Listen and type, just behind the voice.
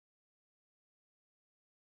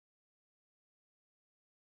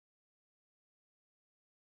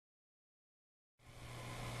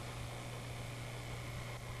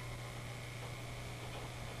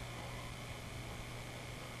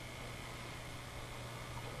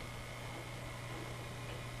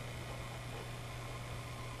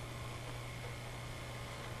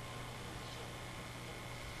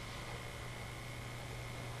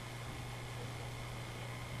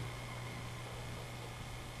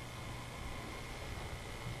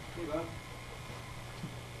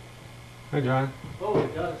Hi, John. Oh,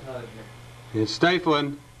 it does hug you. It's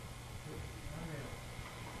stifling.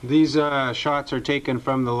 These shots are taken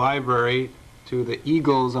from the library to the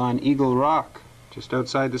Eagles on Eagle Rock, just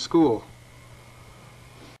outside the school.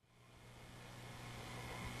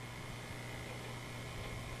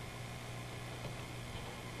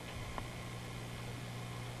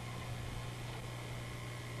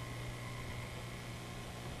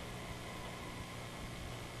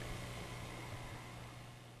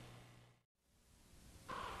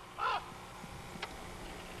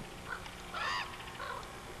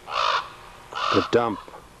 The dump.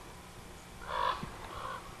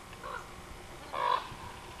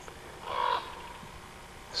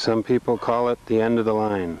 Some people call it the end of the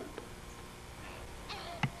line.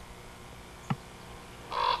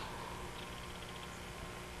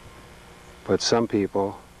 But some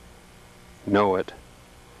people know it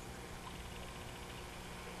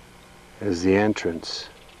as the entrance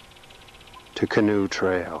to Canoe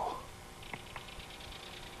Trail.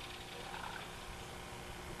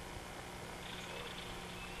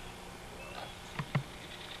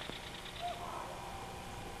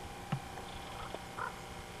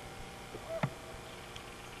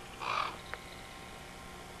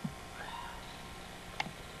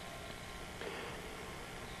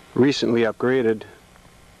 Recently upgraded,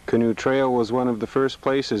 Canoe Trail was one of the first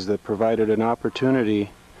places that provided an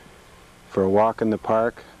opportunity for a walk in the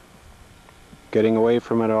park, getting away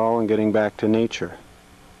from it all and getting back to nature.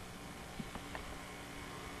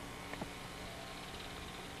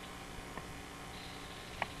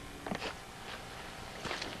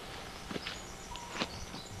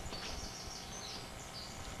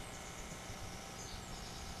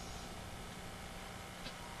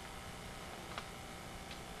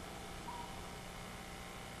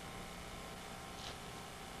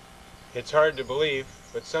 It's hard to believe,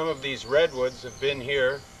 but some of these redwoods have been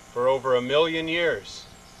here for over 1 million years.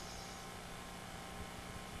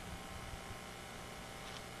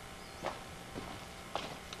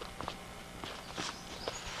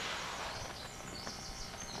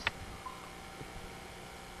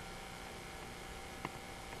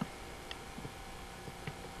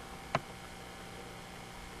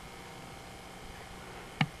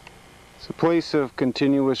 It's a place of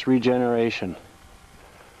continuous regeneration.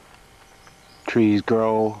 Trees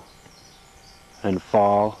grow and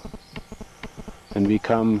fall and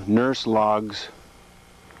become nurse logs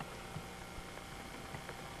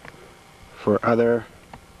for other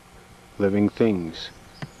living things.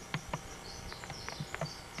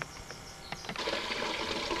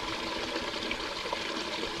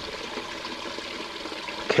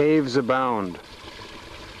 Caves abound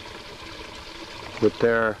with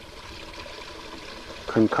their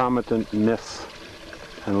concomitant myths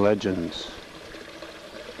and legends.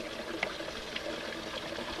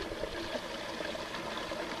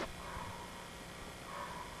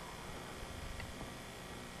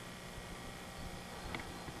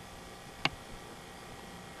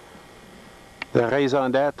 The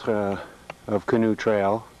raison d'etre of Canoe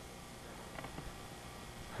Trail,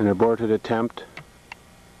 an aborted attempt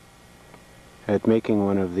at making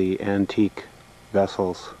one of the antique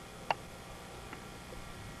vessels.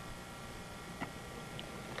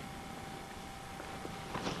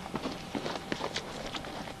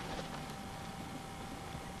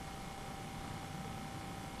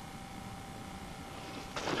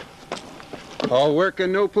 All work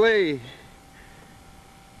and no play.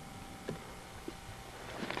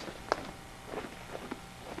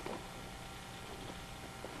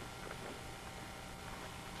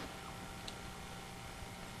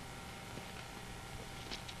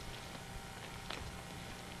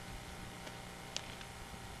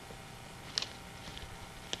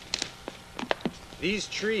 These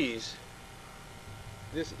trees,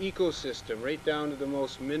 this ecosystem, right down to the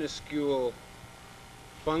most minuscule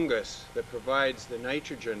fungus that provides the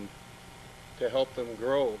nitrogen to help them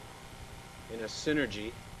grow in a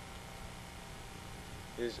synergy,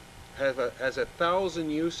 has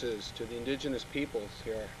 1,000 uses to the indigenous peoples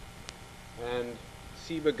here. And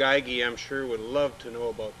Siba Geige, I'm sure, would love to know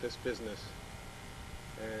about this business.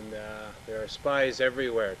 And there are spies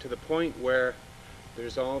everywhere, to the point where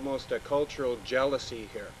there's almost a cultural jealousy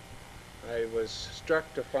here. I was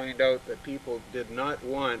struck to find out that people did not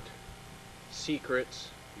want secrets,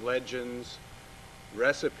 legends,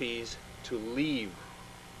 recipes to leave.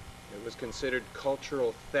 It was considered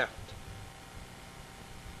cultural theft.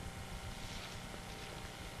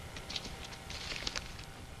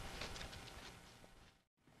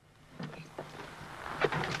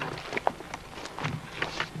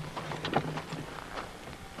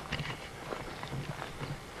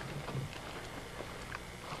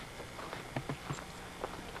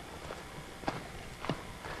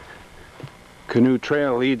 canoe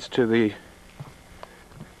trail leads to the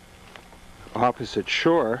opposite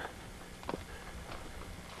shore,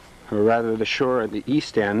 or rather the shore at the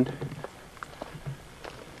east end.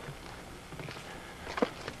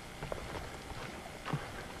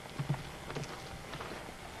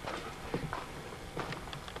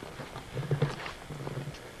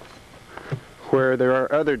 Where there are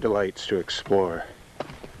other delights to explore.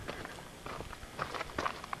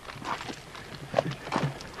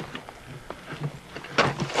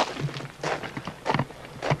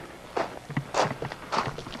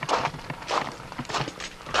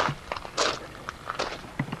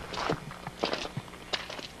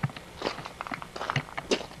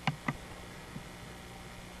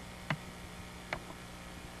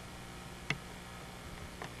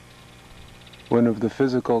 One of the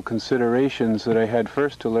physical considerations that I had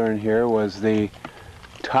first to learn here was the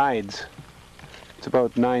tides. It's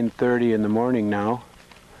about 9:30 in the morning now.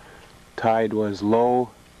 Tide was low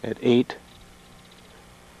at 8.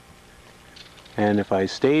 And if I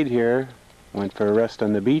stayed here, went for a rest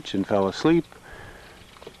on the beach and fell asleep,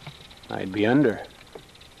 I'd be under.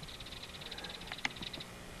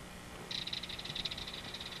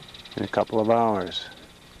 In a couple of hours.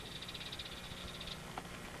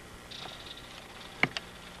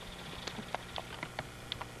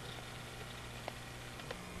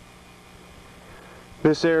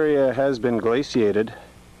 This area has been glaciated.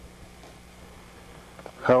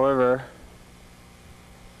 However,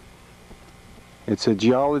 it's a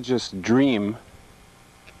geologist's dream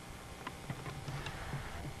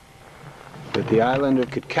that the island of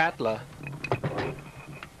Kitkatla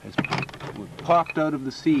has popped out of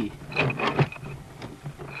the sea.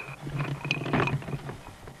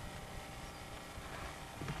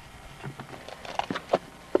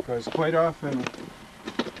 Because quite often,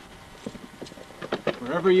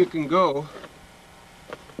 wherever you can go,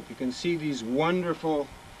 you can see these wonderful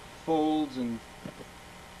folds and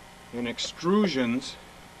extrusions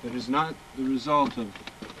that is not the result of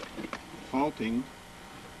faulting.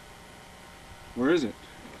 Where is it?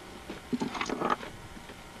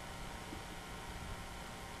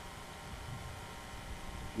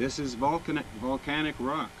 This is volcanic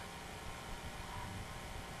rock.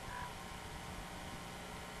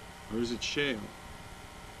 Or is it shale?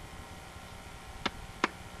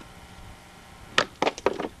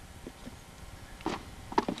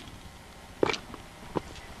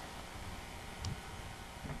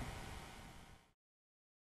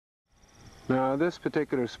 Now this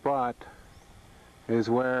particular spot is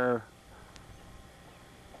where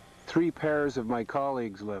 3 pairs of my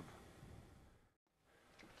colleagues live.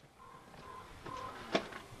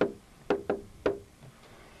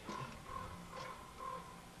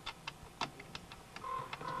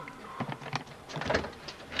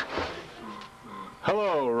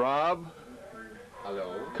 Hello, Rob.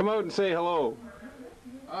 Hello. Come out and say hello.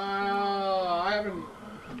 I haven't...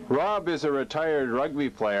 Rob is a retired rugby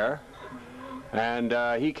player. And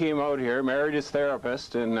he came out here, married his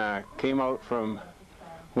therapist, and came out from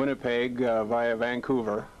Winnipeg via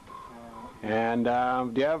Vancouver. And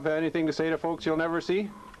do you have anything to say to folks you'll never see?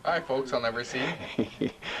 Hi, folks I'll never see.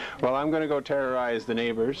 Well, I'm going to go terrorize the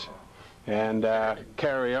neighbors and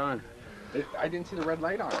carry on. I didn't see the red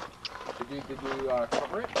light on it. Did you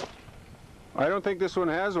cover it? I don't think this one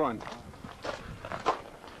has one.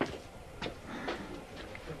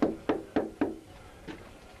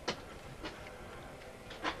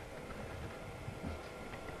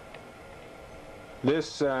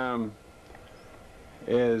 This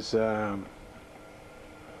is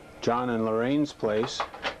John and Lorraine's place.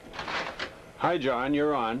 Hi, John,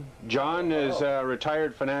 you're on. John is a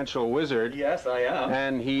retired financial wizard. Yes, I am.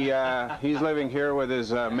 And he's living here with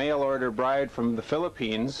his mail-order bride from the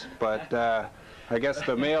Philippines, but I guess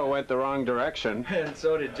the mail went the wrong direction. And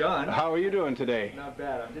so did John. How are you doing today? Not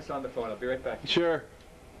bad. I'm just on the phone. I'll be right back. Sure.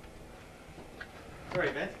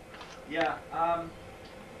 Sorry, Vince. Yeah.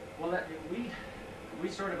 Well, we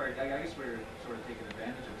sort of are. I guess we're sort of taking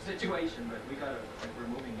advantage of the situation, but we're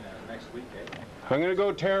moving next week, eh? I'm going to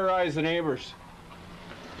go terrorize the neighbors.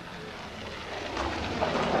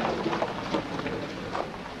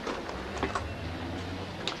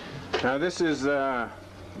 Now this is the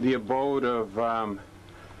abode of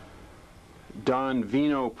Don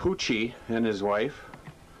Vino Pucci and his wife.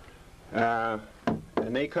 And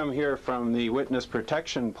they come here from the Witness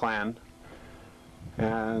Protection Plan.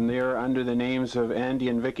 And they're under the names of Andy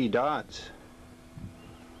and Vicky Dodds.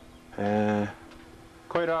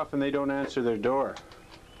 Quite often they don't answer their door.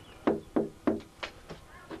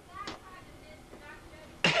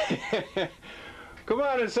 Come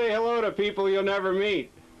on and say hello to people you'll never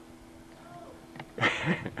meet.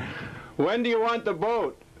 When do you want the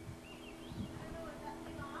boat?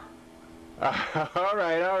 All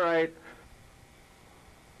right, all right.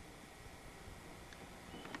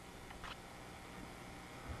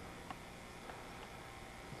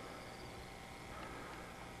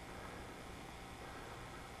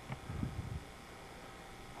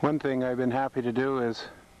 One thing I've been happy to do is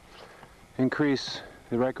increase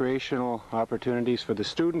the recreational opportunities for the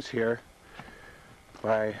students here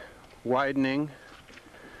by widening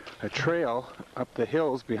a trail up the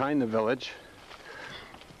hills behind the village.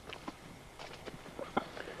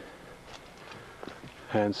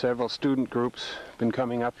 And several student groups have been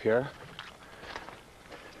coming up here.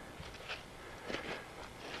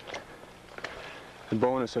 The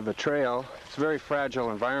bonus of a trail, it's a very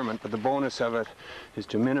fragile environment, but the bonus of it is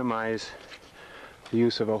to minimize the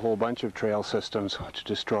use of a whole bunch of trail systems which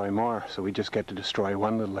destroy more, so we just get to destroy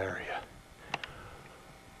one little area.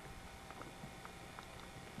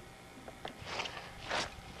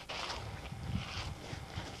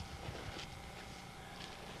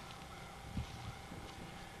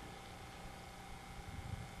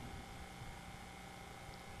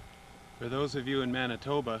 For those of you in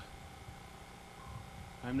Manitoba,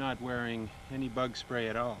 I'm not wearing any bug spray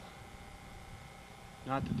at all.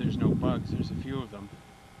 Not that there's no bugs, there's a few of them.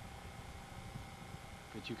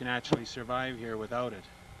 But you can actually survive here without it.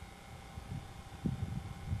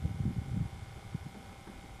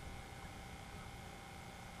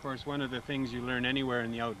 Of course, one of the things you learn anywhere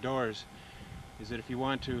in the outdoors is that if you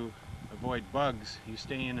want to avoid bugs, you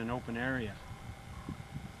stay in an open area.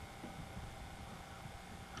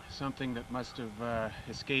 Something that must have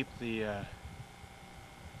escaped the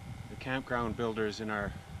campground builders in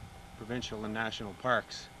our provincial and national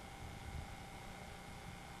parks.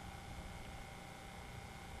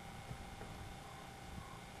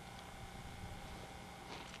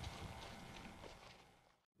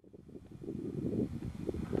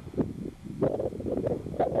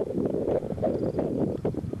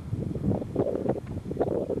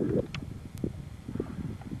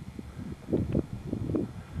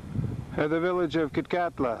 The village of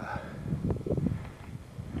Kitkatla.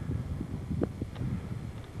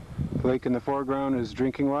 The lake in the foreground is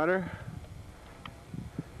drinking water.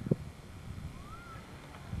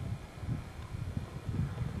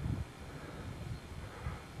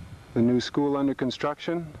 The new school under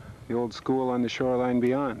construction, the old school on the shoreline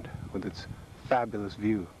beyond, with its fabulous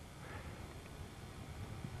view.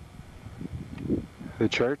 The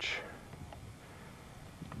church,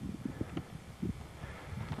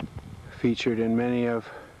 featured in many of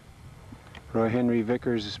Roy Henry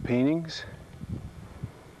Vickers' paintings.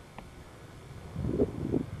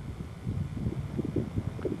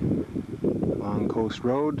 Long Coast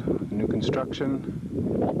Road, new construction.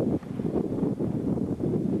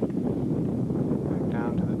 Back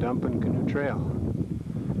down to the Dump and Canoe Trail.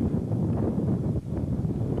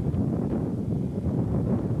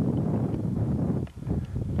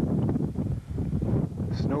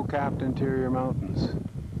 Snow-capped interior mountains.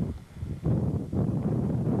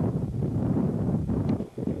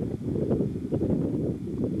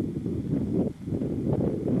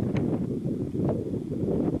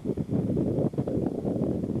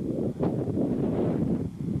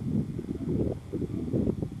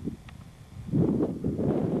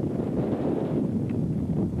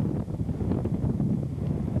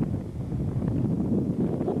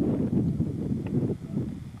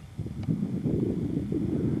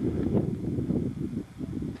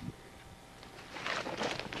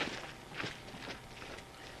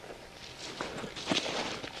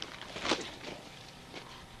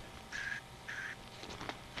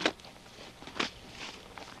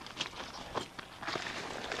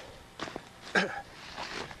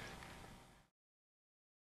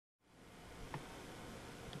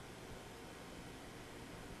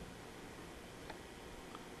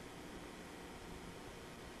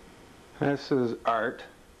 This is art.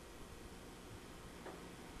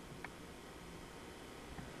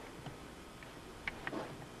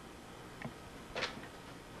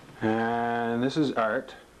 And this is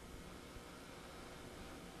art.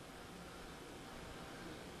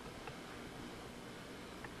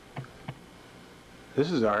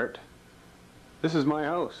 This is art. This is my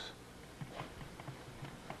house.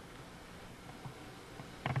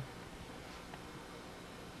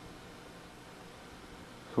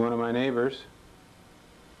 It's one of my neighbors,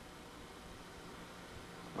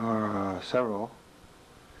 or several.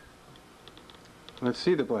 Let's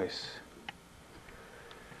see the place.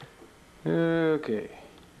 Okay,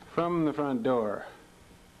 from the front door.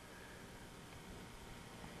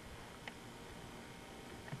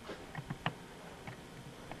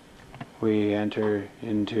 We enter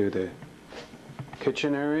into the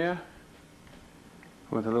kitchen area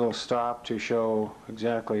with a little stop to show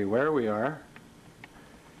exactly where we are.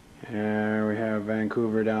 And we have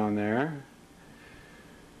Vancouver down there,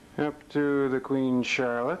 up to the Queen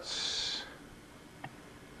Charlotte's,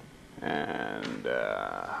 and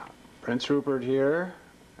Prince Rupert here,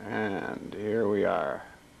 and here we are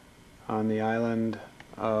on the island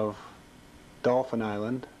of Dolphin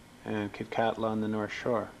Island and Kitkatla on the North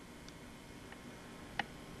Shore.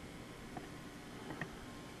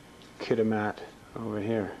 Kitimat over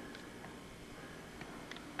here.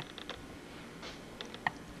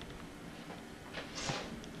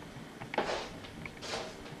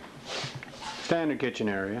 Standard kitchen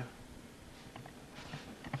area.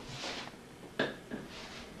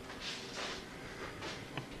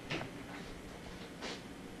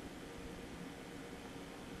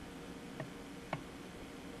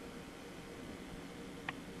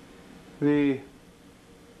 The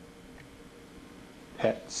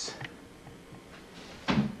pets.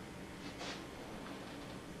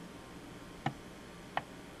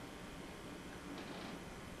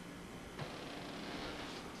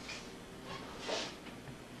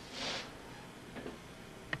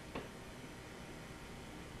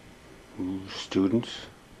 Students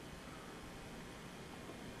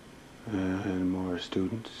and more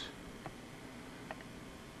students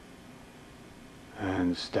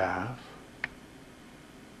and staff.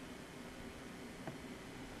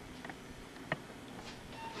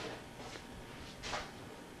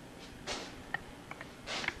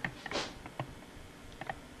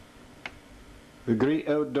 The great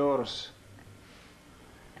outdoors.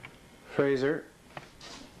 Fraser.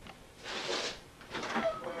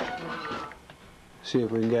 See if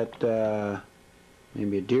we can get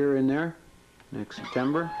maybe a deer in there next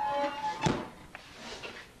September.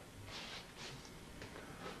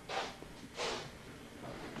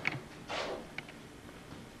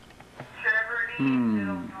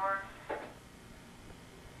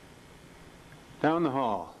 Down the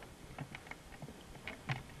hall.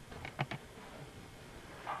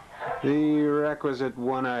 The requisite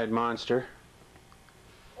one-eyed monster.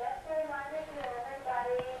 Just a reminder to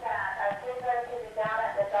everybody that our kids are to be down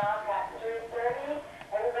at the dock at 3:30.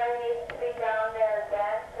 Everybody needs to be down there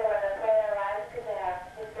then so when the plane arrives because they have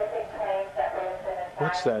specific planes that they've been assigned.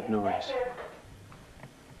 What's that noise?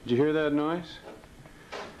 Did you hear that noise?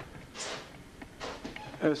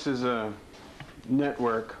 This is a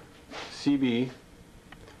network, CB,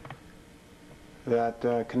 that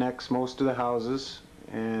connects most of the houses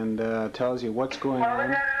and tells you what's going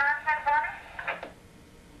on.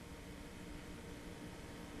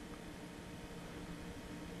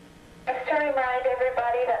 Just to remind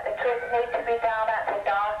everybody that the kids need to be down at the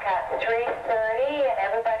dock at 3:30 and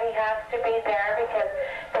everybody has to be there because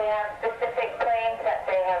they have specific planes that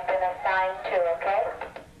they have been assigned to, okay?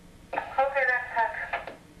 Okay, that's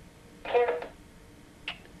fine. Kids.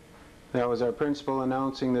 That was our principal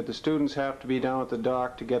announcing that the students have to be down at the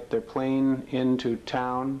dock to get their plane into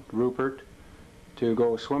town, Rupert, to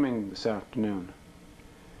go swimming this afternoon.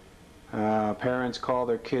 Parents call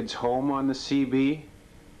their kids home on the CB.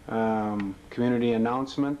 Community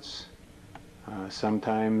announcements,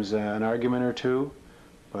 sometimes an argument or two,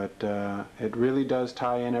 but it really does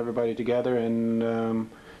tie in everybody together, and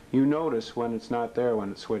you notice when it's not there,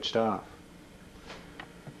 when it's switched off.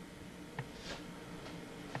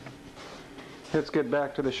 Let's get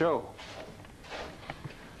back to the show.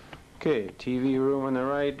 Okay, TV room on the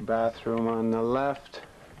right, bathroom on the left,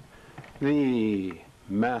 the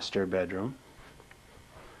master bedroom.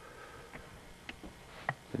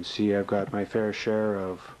 You can see I've got my fair share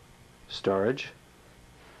of storage.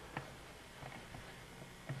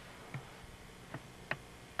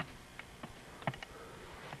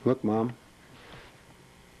 Look, Mom.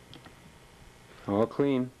 All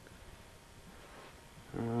clean.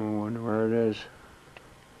 I wonder where it is.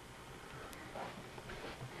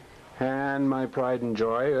 And my pride and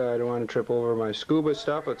joy. I don't want to trip over my scuba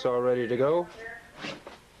stuff. It's all ready to go.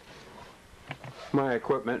 My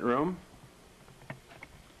equipment room.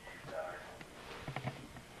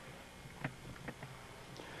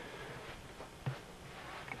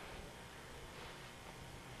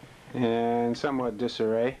 And somewhat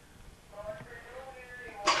disarray.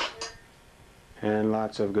 And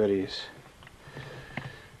lots of goodies.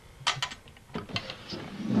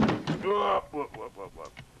 Whoop, whoop, whoop, whoop,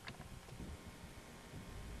 whoop.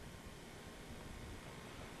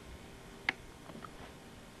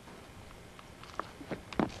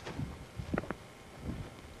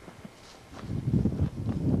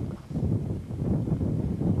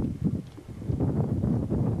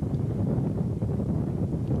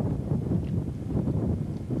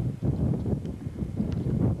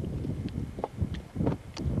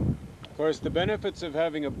 course, the benefits of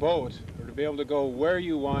having a boat are to be able to go where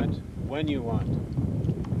you want, when you want.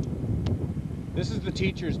 This is the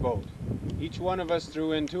teacher's boat. Each one of us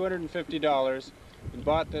threw in $250 and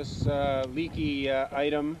bought this leaky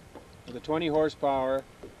item with a 20 horsepower,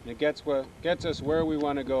 and it gets us where we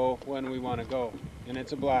want to go, when we want to go, and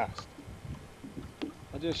it's a blast.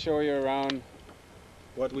 I'll just show you around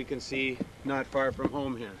what we can see not far from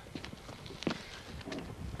home here.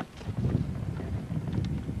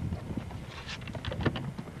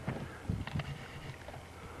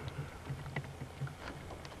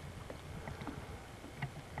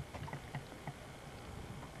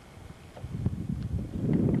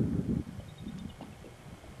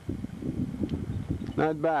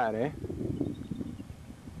 Not bad, eh?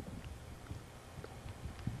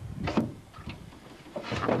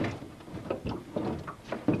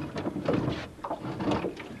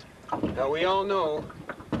 Now we all know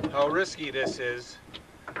how risky this is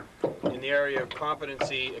in the area of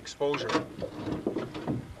competency exposure.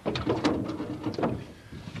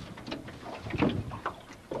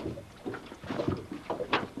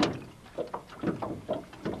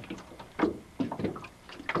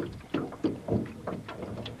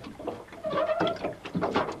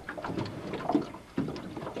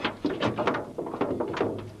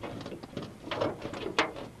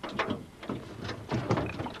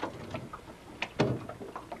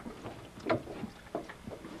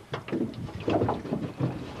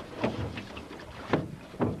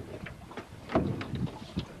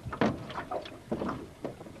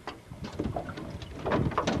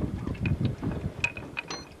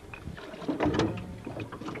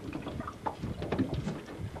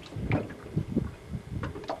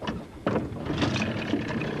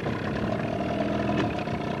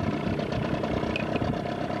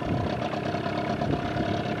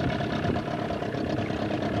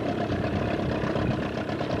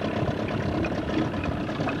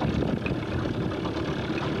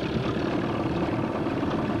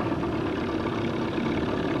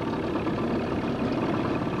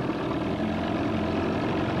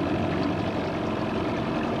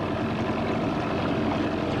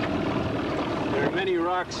 Many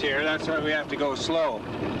rocks here, that's why we have to go slow.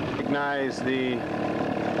 Recognize the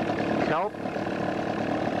kelp,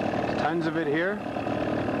 tons of it here.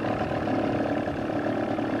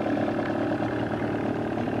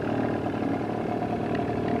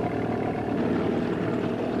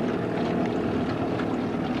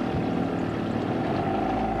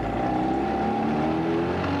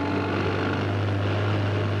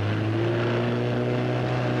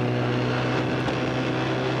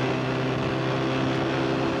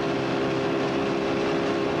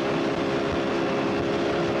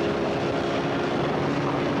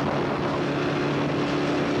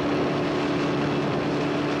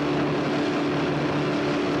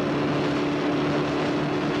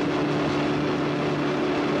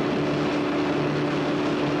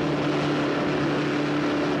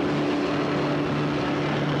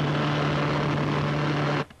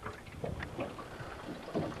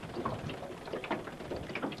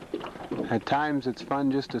 At times it's fun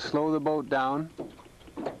just to slow the boat down,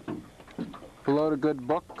 pull out a good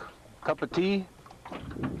book, cup of tea,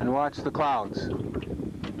 and watch the clouds.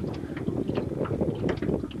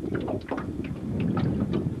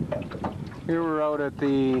 Here we're out at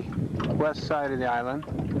the west side of the island,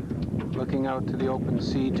 looking out to the open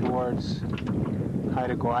sea towards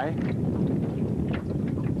Haida Gwaii.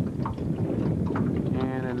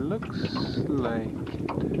 And it looks like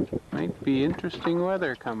it might be interesting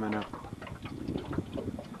weather coming up.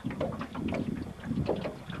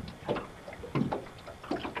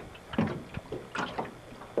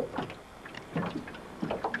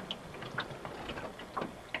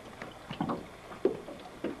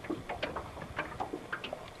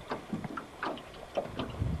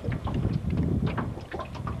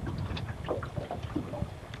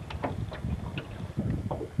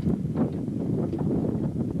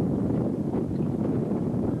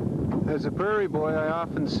 As a prairie boy, I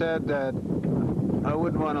often said that I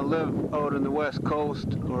wouldn't want to live out on the west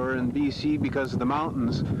coast or in BC because of the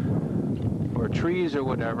mountains or trees or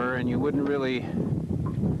whatever, and you wouldn't really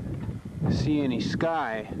see any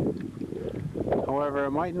sky. However,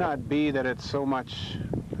 it might not be that it's so much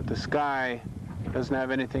that the sky doesn't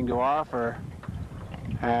have anything to offer,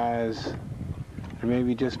 as there may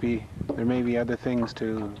be other things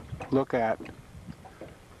to look at.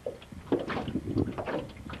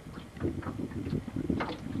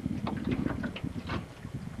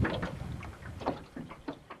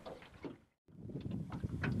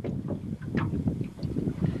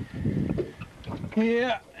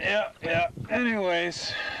 Yeah.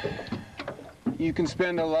 Anyways, You can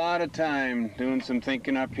spend a lot of time doing some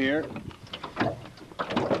thinking up here.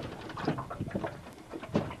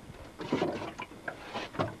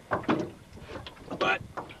 But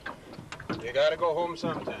you gotta go home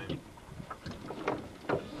sometime.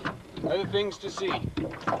 Other things to see.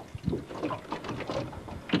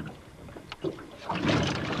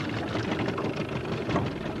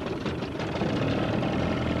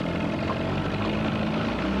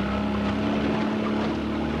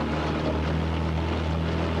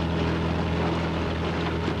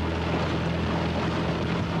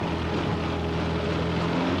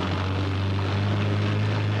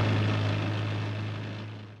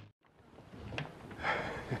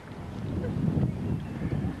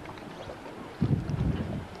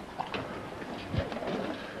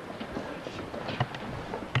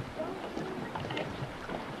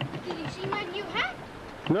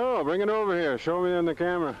 No, bring it over here. Show me on the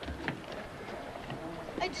camera.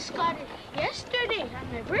 I just got it yesterday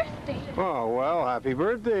on my birthday. Oh, well, happy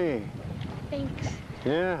birthday. Thanks.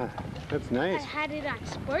 Yeah, that's I nice. had it on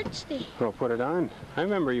Sports Day. Well, put it on. I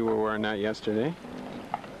remember you were wearing that yesterday.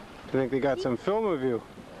 I think they got some film of you.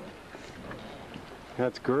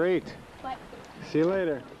 That's great. What? See you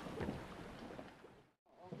later.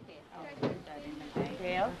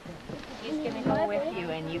 He's going to go with you,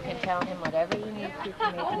 and you can tell him whatever you need to make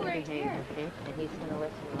him behave, okay? And he's going to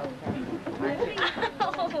listen, okay?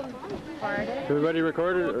 Pardon? Everybody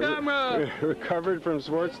recovered from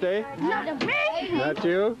Sports Day? Not me! Not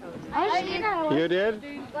you? You did?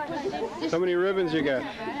 How many ribbons you got?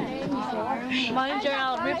 Mine's are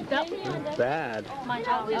all ripped up. Bad. Mine's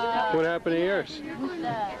all ripped up. What happened to yours?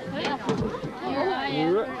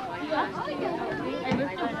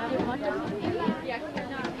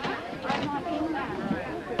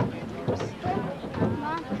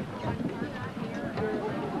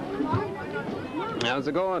 How's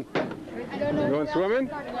it going? You going swimming?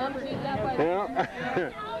 Yeah.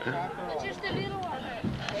 It's just a little one.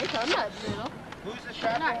 I'm not little. Who's the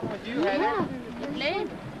chaperone with you, Heather? Lynn.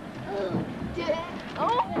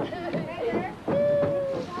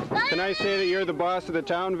 Can I say that you're the boss of the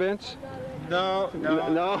town, Vince? No,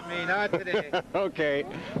 No? me, not today. Okay.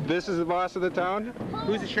 This is the boss of the town?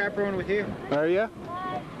 Who's the chaperone with you? Are you?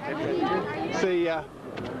 See ya.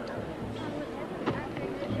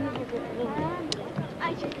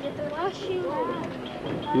 I should get the washing.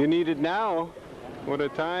 You need it now. What a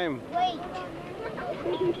time. Wait.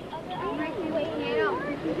 Wait now.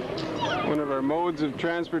 One of our modes of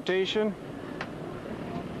transportation.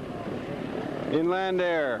 Inland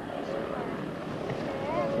air.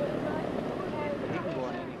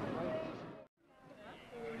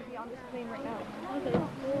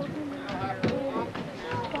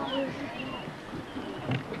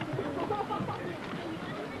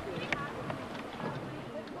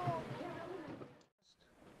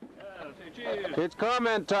 It's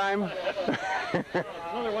comment time.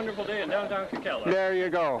 Another wonderful day in downtown Kitkatla. There you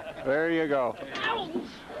go. There you go.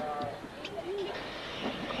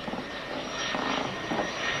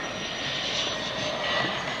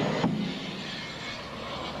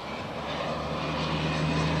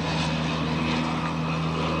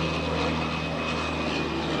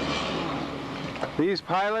 These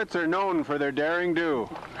pilots are known for their daring do.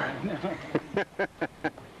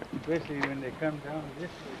 Especially when they come down this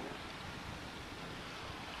way.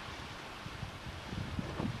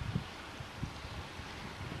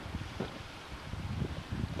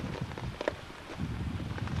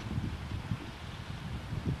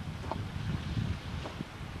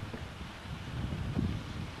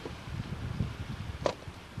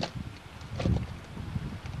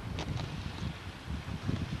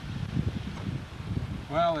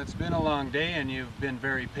 Well, it's been a long day and you've been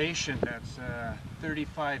very patient. That's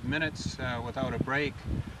 35 minutes without a break.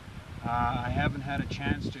 I haven't had a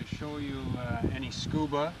chance to show you any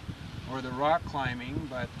scuba or the rock climbing,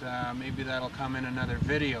 but maybe that'll come in another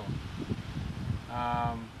video.